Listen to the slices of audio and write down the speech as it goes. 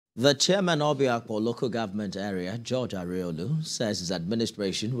The Chairman of Akpor Local Government Area, George Ariolu, says his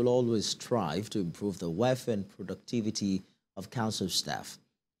administration will always strive to improve the welfare and productivity of council staff.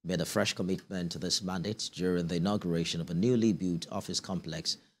 He made a fresh commitment to this mandate during the inauguration of a newly built office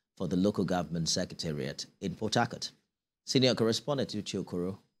complex for the Local Government Secretariat in Port Harcourt. Senior correspondent Uche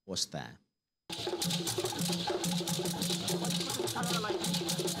Okoro was there.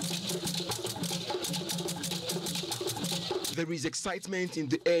 There is excitement in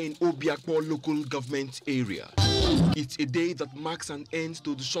the air in Akpor Local Government Area. It's a day that marks an end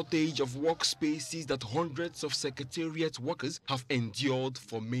to the shortage of workspaces that hundreds of secretariat workers have endured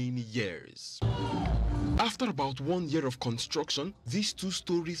for many years. After about 1 year of construction, this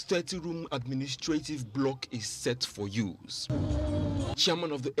two-story 30-room administrative block is set for use.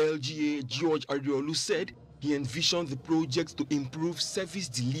 Chairman of the LGA, George Ariolu, said he envisioned the project to improve service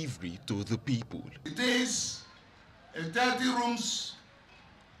delivery to the people. It is a 30 rooms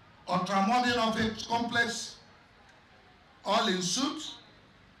ultramodern office complex, all in suit,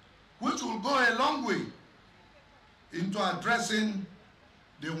 which will go a long way into addressing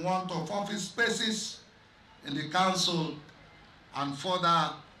the want of office spaces in the council and further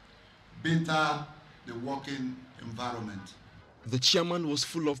better the working environment. The chairman was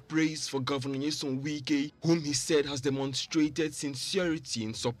full of praise for Governor Wike, whom he said has demonstrated sincerity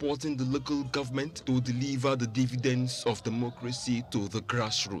in supporting the local government to deliver the dividends of democracy to the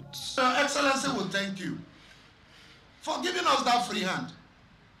grassroots. Your Excellency will thank you for giving us that free hand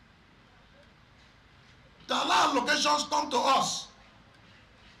to allow locations come to us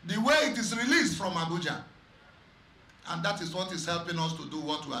the way it is released from Abuja. And that is what is helping us to do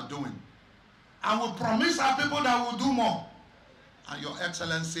what we are doing. And we promise our people that we'll do more. And Your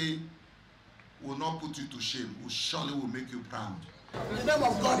Excellency will not put you to shame. We surely will make you proud. In the name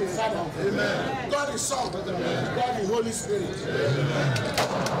of God the Father, amen. God the Son, amen. God the Holy Spirit. Amen.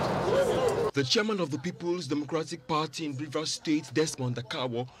 The chairman of the People's Democratic Party in Rivers State, Desmond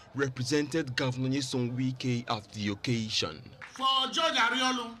Akpo, represented Governor Wike at the occasion. For George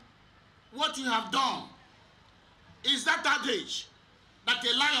Ariolu, what you have done is that adage that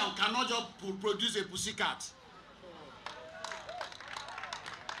a lion cannot just produce a pussycat.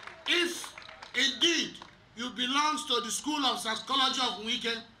 If indeed you belong to the School of Psychology of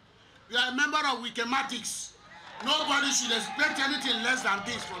Wike, you are a member of Wikematics, nobody should expect anything less than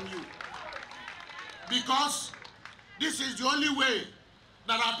this from you. Because this is the only way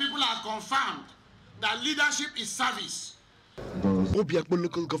that our people are confirmed that leadership is service. Akpor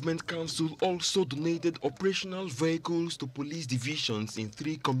Local Government Council also donated operational vehicles to police divisions in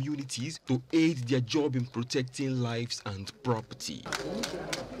 3 communities to aid their job in protecting lives and property.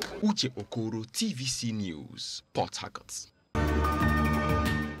 Uche Okoro, TVC News, Port Harcourt.